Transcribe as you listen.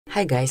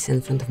Hi guys,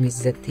 in front of me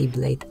is ZTE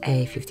Blade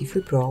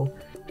A53 Pro,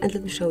 and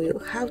let me show you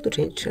how to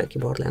change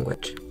keyboard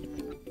language.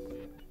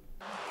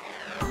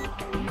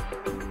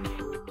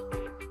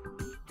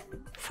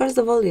 First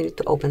of all, you need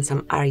to open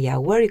some area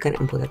where you can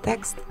input a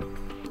text,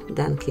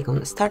 then click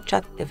on Start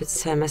Chat. If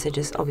it's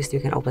messages, obviously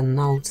you can open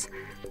Notes,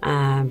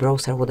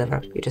 browser,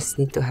 whatever. You just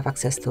need to have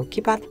access to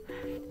keypad.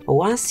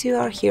 Once you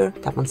are here,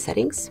 tap on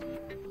Settings,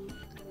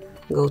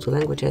 go to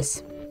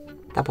Languages,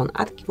 tap on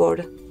Add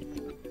Keyboard,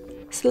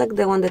 select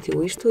the one that you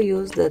wish to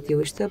use, that you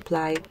wish to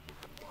apply.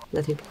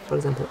 Let me pick, for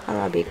example,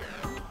 Arabic.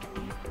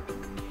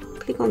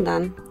 Click on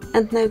Done,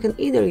 and now you can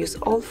either use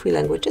all three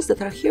languages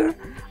that are here,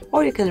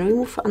 or you can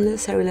remove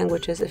unnecessary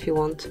languages if you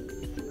want.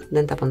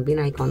 Then tap on bin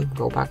icon,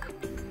 go back,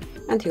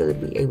 and you'll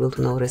be able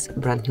to notice a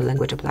brand new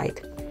language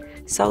applied.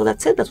 So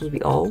that's it, that would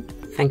be all.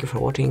 Thank you for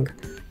watching.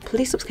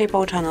 Please subscribe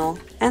our channel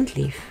and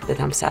leave the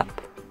thumbs up.